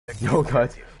Yo,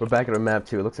 guys, we're back at a map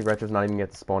too. It looks like Retro's not even get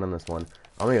to spawn in this one.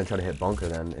 I'm gonna try to hit Bunker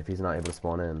then, if he's not able to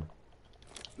spawn in.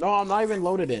 No, I'm not even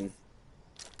loaded in.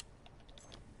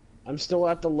 I'm still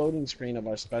at the loading screen of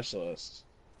our specialist.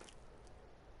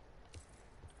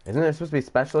 Isn't there supposed to be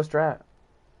specialist rat?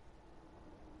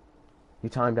 You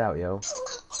timed out, yo.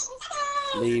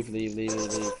 Leave, leave, leave,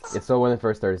 leave, leave. It's still within the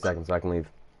first 30 seconds, so I can leave.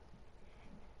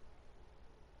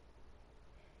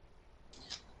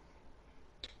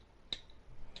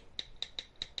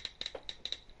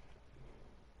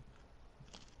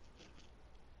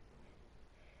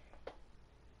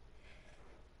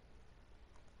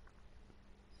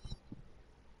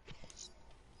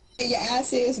 Your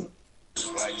ass is.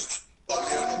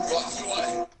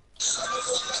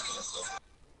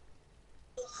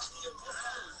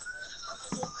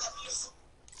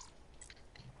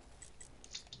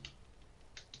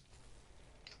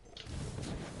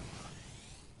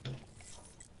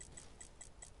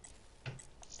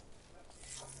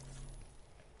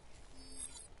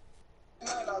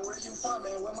 Where you from,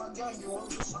 man? Where my gang? You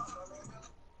want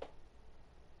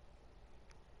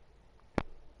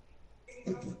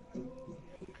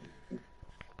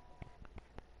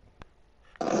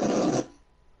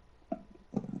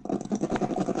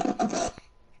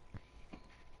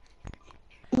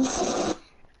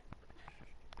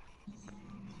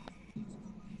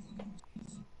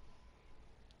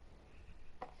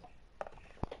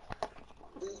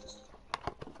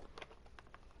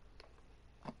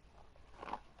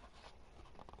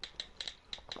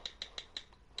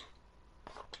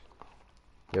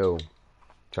Yo,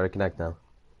 try to connect now.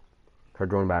 Try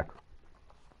drawing back.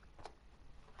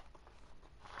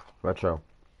 Retro.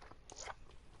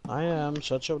 I am.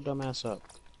 Shut your dumb ass up.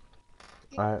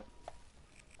 Alright.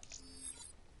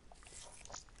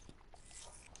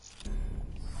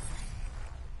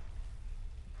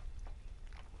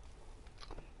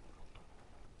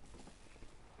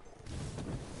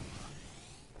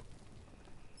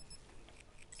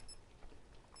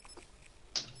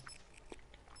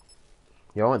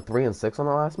 Yo, I went 3 and 6 on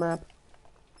the last map?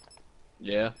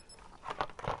 Yeah.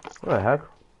 What the heck?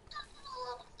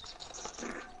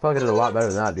 I feel like I did a lot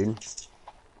better than that, dude.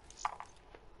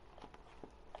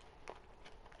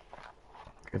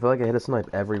 I feel like I hit a snipe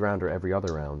every round or every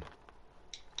other round.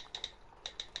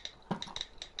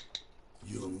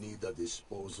 You need a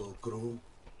disposal crew?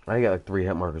 I got like 3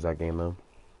 hit markers that game, though.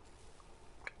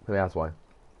 Maybe that's why.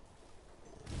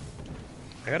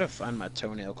 I gotta find my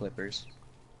toenail clippers.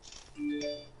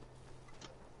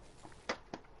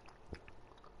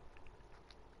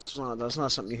 That's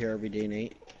not something you hear every day,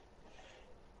 Nate.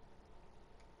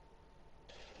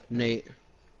 Nate,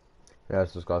 Yeah,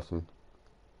 it's disgusting.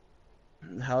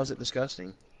 how is it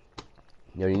disgusting?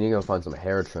 Yo, you need to go find some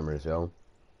hair trimmers, yo.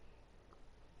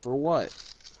 For what?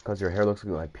 Because your hair looks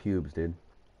like my pubes, dude.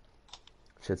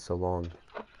 Shit's so long.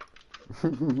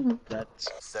 That's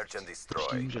Search and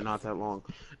destroy. huge and not that long.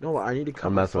 No, I need to cut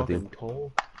I'm my messing with you. fucking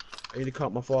toe. I need to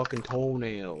cut my fucking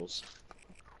toenails.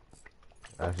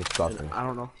 That's And disgusting. I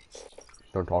don't know.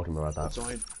 Don't talk to me about that. It's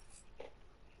only.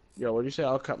 Yo, what'd you say?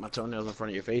 I'll cut my toenails in front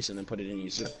of your face and then put it in your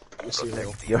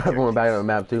cereal. Yo, everyone back on the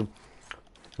map, too.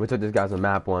 We took this guy's on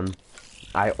map 1.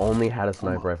 I only had a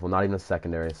sniper rifle, not even a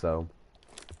secondary, so...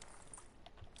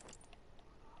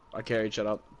 I carried, shut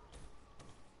up.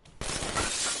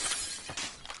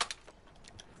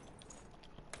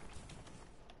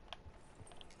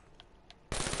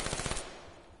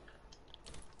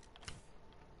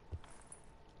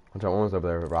 Watch out, one was over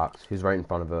there with rocks. He's right in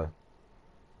front of the...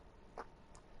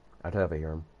 I tell you if I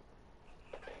hear him.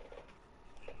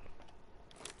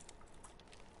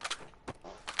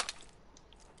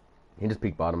 He just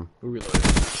peeked bottom. Who reloaded?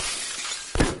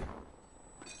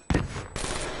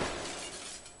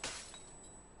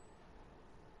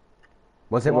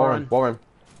 What's it, Warren? Warren.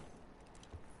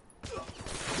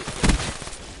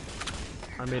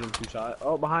 I made him 2 shots.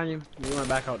 Oh, behind you. You went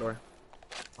back outdoor.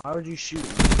 Why would you shoot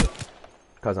me?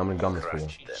 Because I'm gonna gun this fool.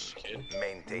 Crush them.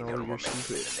 Maintain No, your you're momentum in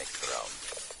stupid. the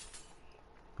next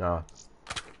round. Nah.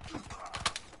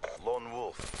 Lone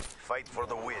Wolf, fight for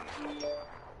the win.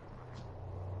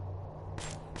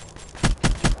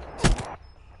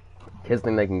 Kids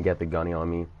think they can get the gunny on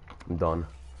me. I'm done.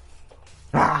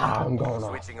 Ah, I'm going off.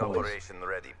 Switching boys. operation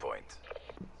ready point.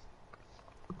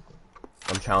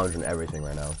 I'm challenging everything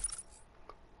right now.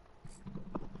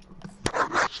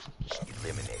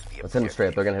 Eliminate the Let's hit them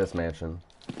straight. They're gonna hit us mansion.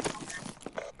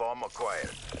 Bomb acquired.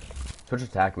 Switch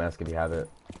attack mask if you have it.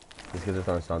 These kids are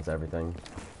throwing stunts at everything.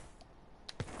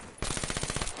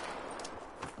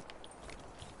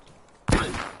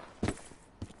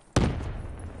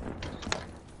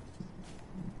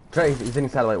 Try, he's hitting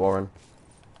satellite, Warren.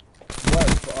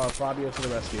 Fabio to the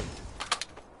rescue.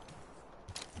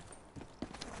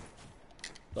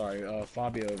 Sorry,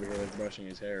 Fabio over here was brushing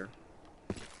his hair.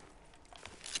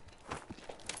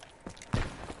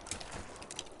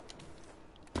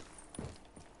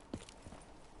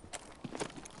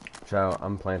 Chow,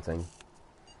 I'm planting.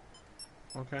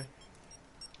 Okay.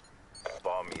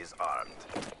 Bomb is armed.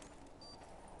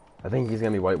 I think he's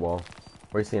gonna be white wall.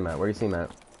 Where you see him at? Where you see him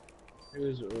at? He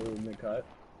was mid-cut.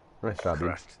 Nice job, dude.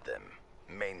 Crushed them.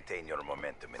 Maintain your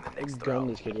momentum in the I next gunned round.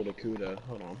 this kid with a Kuda.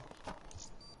 Hold on.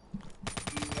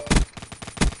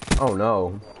 Oh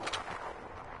no.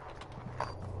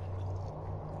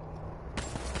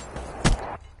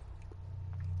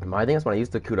 My thing is when I use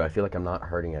the Kuda, I feel like I'm not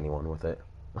hurting anyone with it.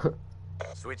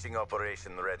 Switching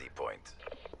operation ready point.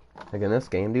 Like in this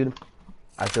game, dude,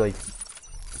 I feel like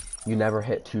you never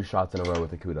hit 2 shots in a row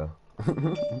with a Kuda.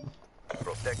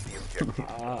 Protect the objective.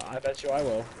 I bet you I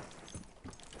will.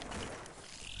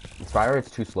 Fire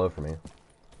rate's too slow for me.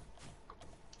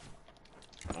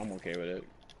 I'm okay with it.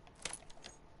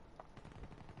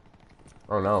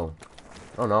 Oh no.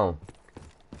 Oh no.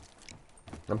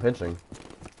 I'm pinching.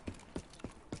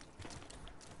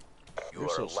 You You're are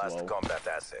so a last slow. combat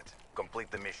asset.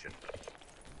 Complete the mission.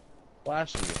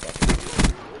 Flashing, you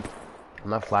fucking. I'm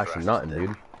not flashing Crushed nothing, them.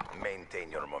 dude. Maintain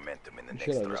your momentum in the You next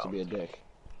should have just to round. be a dick.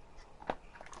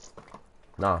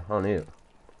 Nah, I don't need it.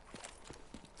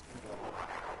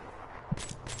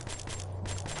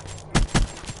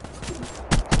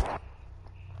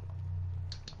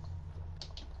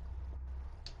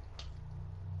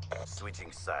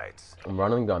 Switching sides. I'm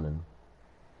running and gunning.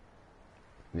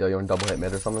 Yo, you want to double hit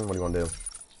mid or something? What do you want to do?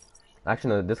 Actually,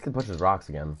 no, this kid pushes rocks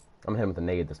again. I'm gonna hit him with a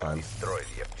nade this time. Destroy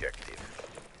the objective.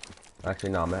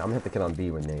 Actually, no, I'm gonna hit the kid on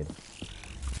B with nade.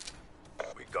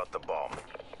 We got the bomb.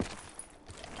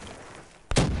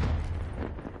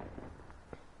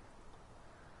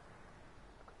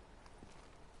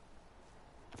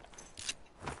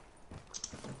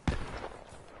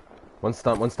 One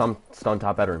stun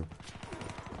top bedroom.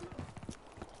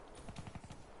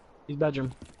 He's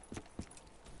bedroom.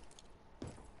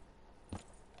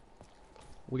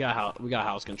 We got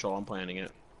house control. I'm planning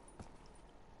it.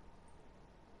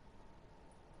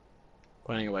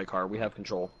 Planning away car. We have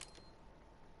control.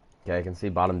 Okay, I can see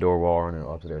bottom door wall and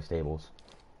upstairs stables.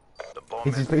 The bomb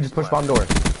He just pushed bottom door.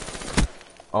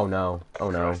 Oh no.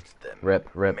 Oh no. crushed them.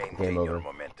 Rip. Maintain Game your over.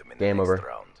 momentum in Game the over. next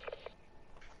round.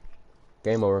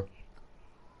 Game over.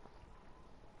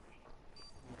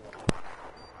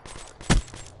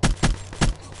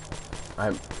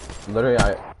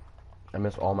 I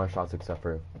missed all my shots except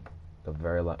for the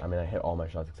very last. I mean, I hit all my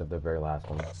shots except the very last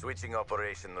one. Switching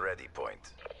operation ready point.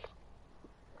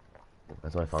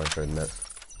 That's when I finally started to miss.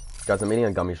 Guys, I'm eating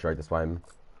a gummy strike. That's why I'm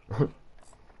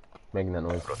making that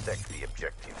noise. Protect the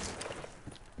objectives.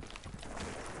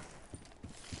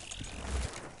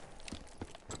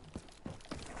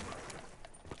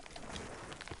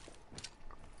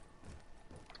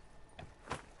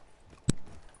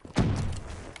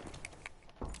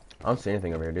 I don't see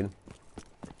anything over here, dude.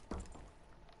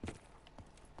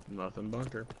 Nothing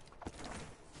bunker.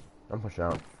 I'm pushing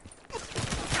out.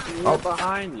 Oh,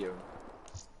 behind you.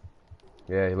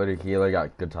 Yeah, he literally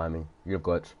got good timing. You have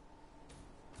glitch.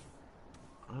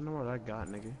 I don't know what I got,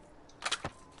 nigga.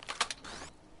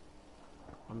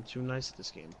 I'm too nice at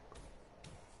this game.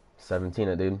 17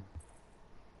 it, dude.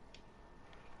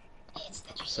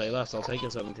 Say less, I'll take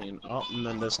it 17. Oh, and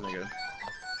then this nigga.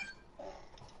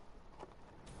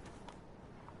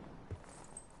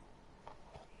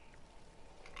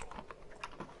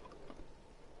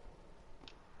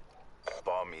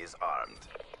 Bomb is armed.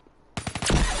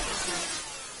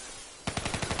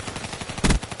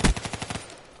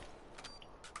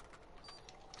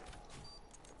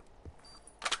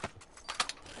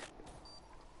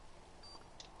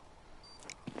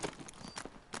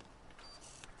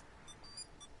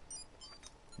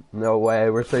 No way,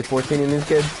 we're straight 14 in these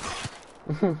kids.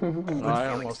 I Feeling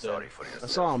almost sorry did. for I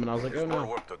yourself. saw him and I was like, oh There's more no.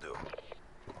 work to do.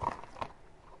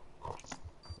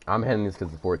 I'm hitting these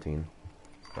kids to 14.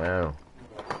 Wow.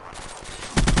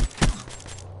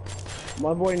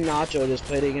 My boy Nacho just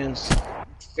played against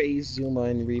FaZe Zuma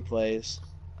in replays.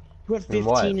 Who had In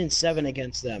what? 15 and 7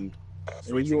 against them.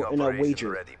 Switching In a operation wager.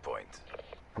 ready point.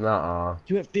 Nuh-uh.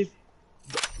 You had 15.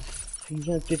 He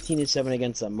went 15 and 7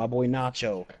 against them. My boy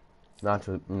Nacho. Not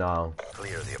to, no.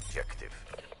 Clear the objective.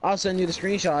 I'll send you the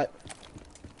screenshot.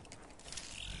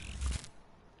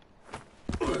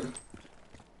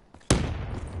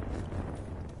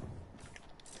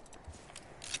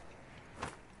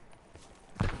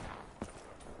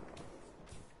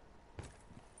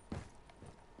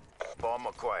 Bomb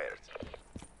acquired.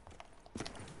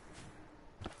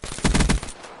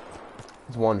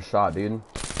 It's one shot, dude.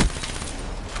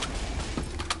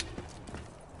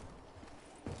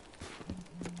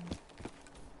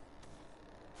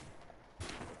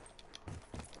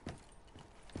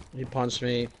 He punched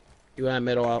me. He went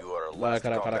middle up. You are a Cut last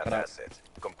out, cut out, combat cut out. asset.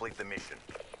 Complete the mission.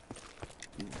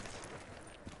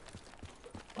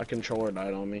 My controller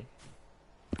died on me.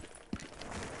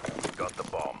 Got the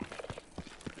bomb.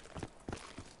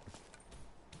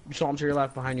 You saw him to your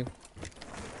left behind you.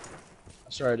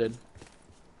 Sorry, I did.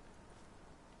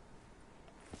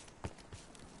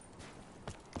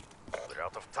 We're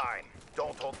out of time.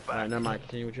 Don't hold back. Alright, never mind.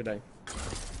 Continue with your day.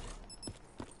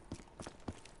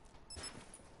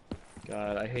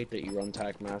 God, I hate that you run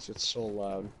TAC mask. It's so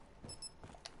loud.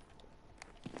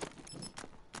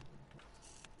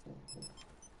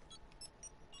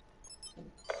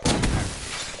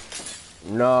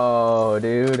 No,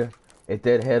 dude. It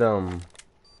did hit him.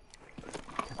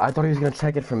 I thought he was gonna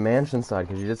check it from mansion side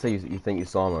because you did say you think you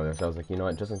saw him over there. So I was like, you know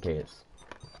what, just in case.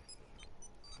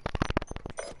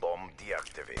 Bomb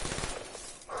deactivated.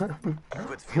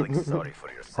 Quit feeling sorry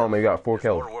for yourself. Homie, you got 4 There's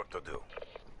kills. more work to do.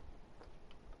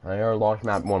 I already lost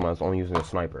map 1 when I was only using a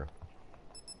sniper.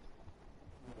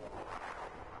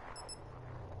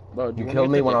 Bro, do You wanna killed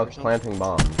get me the when I dip was or something? planting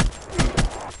bombs.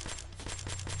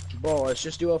 Bro, let's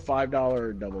just do a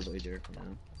 $5 double wager.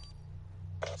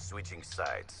 Switching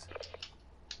sides.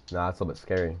 Nah, that's a little bit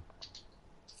scary.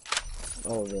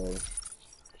 Oh, really?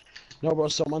 No, bro,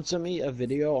 someone sent me a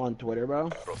video on Twitter, bro.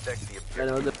 Protect the I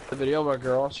know objective. the video of a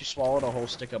girl, she swallowed a whole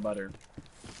stick of butter.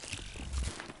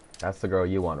 That's the girl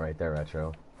you want right there,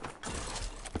 Retro.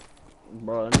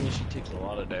 Bro, that means she takes a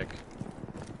lot of dick.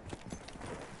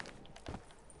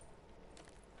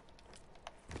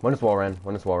 When is wall ran?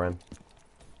 When is wall ran?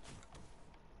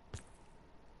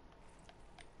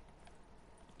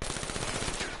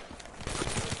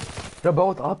 They're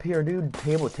both up here, dude.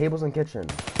 Tables and kitchen.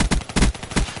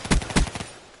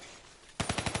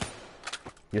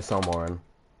 You saw Warren.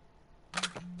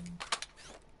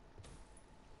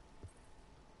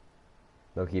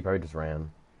 No, he probably just ran.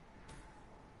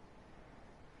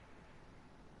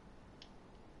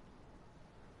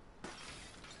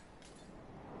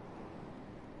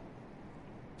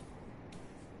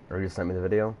 Or you just sent me the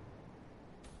video?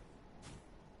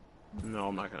 No,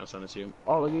 I'm not gonna send it to you.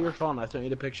 Oh, look at your phone. I sent you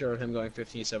the picture of him going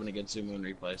 15-7 against Zumo in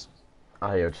replays.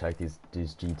 Ah, yo, check these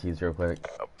GTs real quick.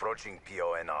 Approaching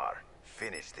PONR.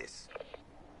 Finish this.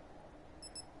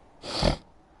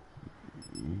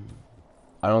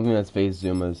 I don't think that's Face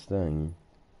Zuma's thing.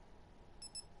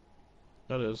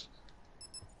 That is.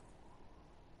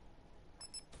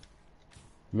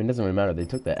 I mean, it doesn't really matter. They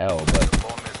took the L, but The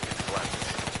bomb has been planted.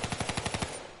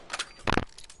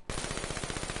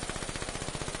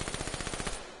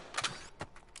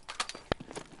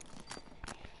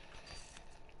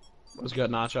 What's good,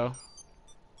 Nacho?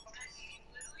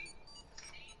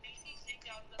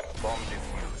 Bomb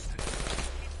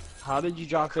defused. How did you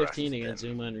drop Crushed 15 against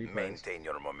them. Zuma in replays? Maintain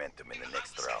your momentum in the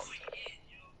next round.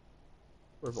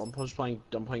 I'm just playing.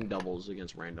 I'm playing doubles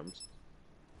against randoms.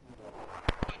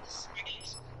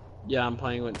 Yeah, I'm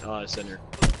playing with center.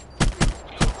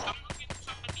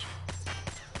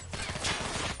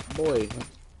 Boy,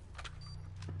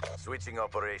 Switching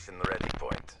operation ready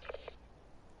point.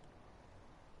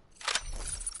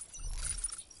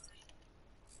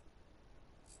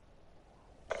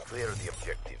 Clear the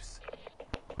objectives.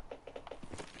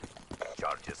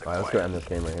 Charges alright, let's acquired. go end this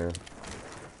game right here.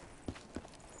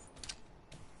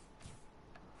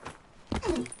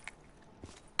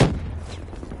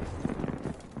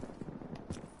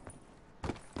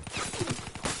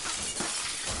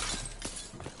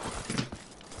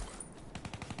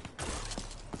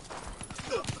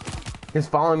 He's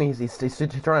following me. He's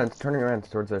turning around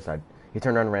towards their side. He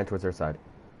turned around and ran towards their side.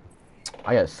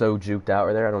 I got so juked out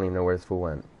right there. I don't even know where this fool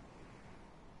went.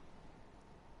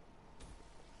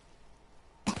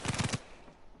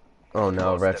 Oh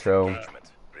no, Lost Retro.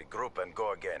 engagement. Regroup and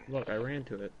go again. look, I ran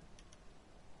to it.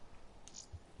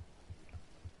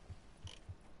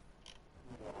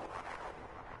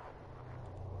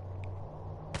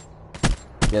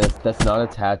 Yeah, that's not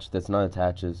attached. That's not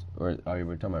attaches. Or oh, you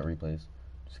were talking about replays.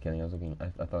 Just kidding. I was looking.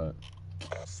 I thought.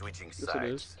 Switching Yes, it sides.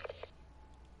 is.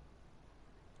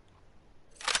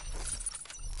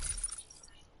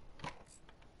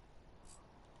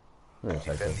 I'm gonna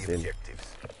check Defend this, the dude. objectives.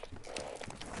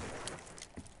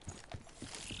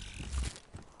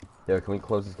 Yo, can we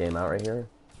close this game out right here?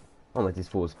 I don't let these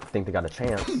fools think they got a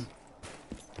chance. They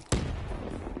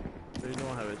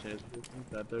don't have a chance. They think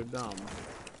that they're dumb.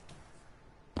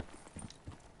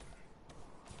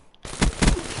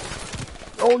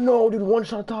 Oh no, dude! One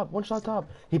shot top. One shot top.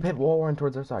 He hit wall run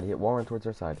towards our side. He hit wall run towards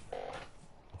our side.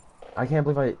 I can't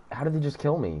believe I. How did they just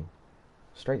kill me?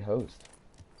 Straight host.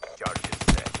 Charge is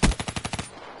set.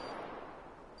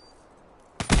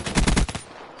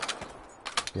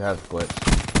 You have glitch.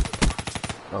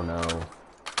 Oh no.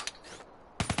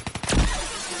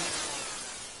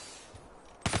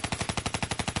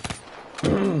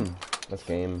 Let's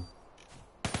game.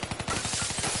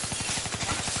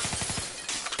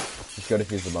 Let's go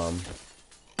defuse the bomb.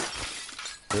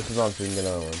 This is on so we can get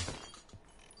another one.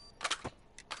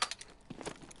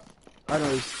 I know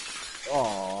he's.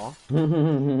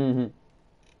 Aww.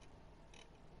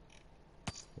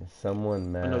 Is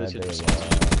someone mad know he's they gonna say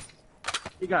lost?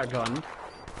 He got a gun. And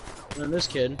then this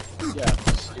kid. Yeah,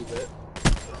 stupid.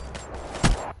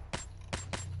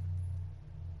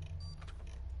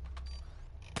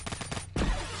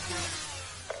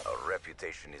 Our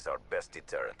reputation is our best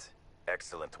deterrent.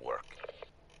 Excellent work.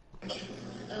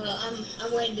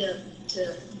 I'm waiting to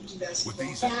do basketball. With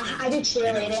these, Yeah, I do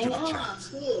cheerleading. give a Oh, chance.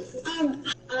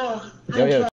 cool. Yo,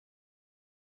 yo.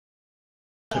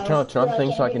 Turn on the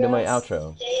thing so I can do my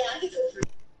outro. Yeah, I can go for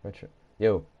Retro.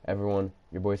 Yo, everyone,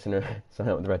 your boy Sinner, sign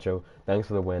out with Retro. Thanks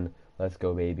for the win. Let's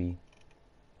go, baby.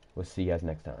 We'll see you guys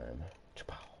next time.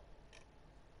 Chapow.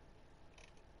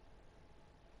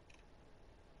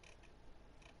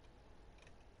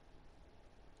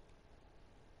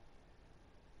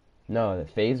 No, the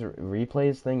phase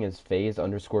replays thing is phase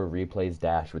underscore replays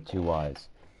dash with 2 Y's.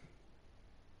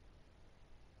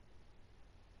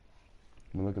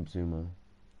 Let me look up Zuma.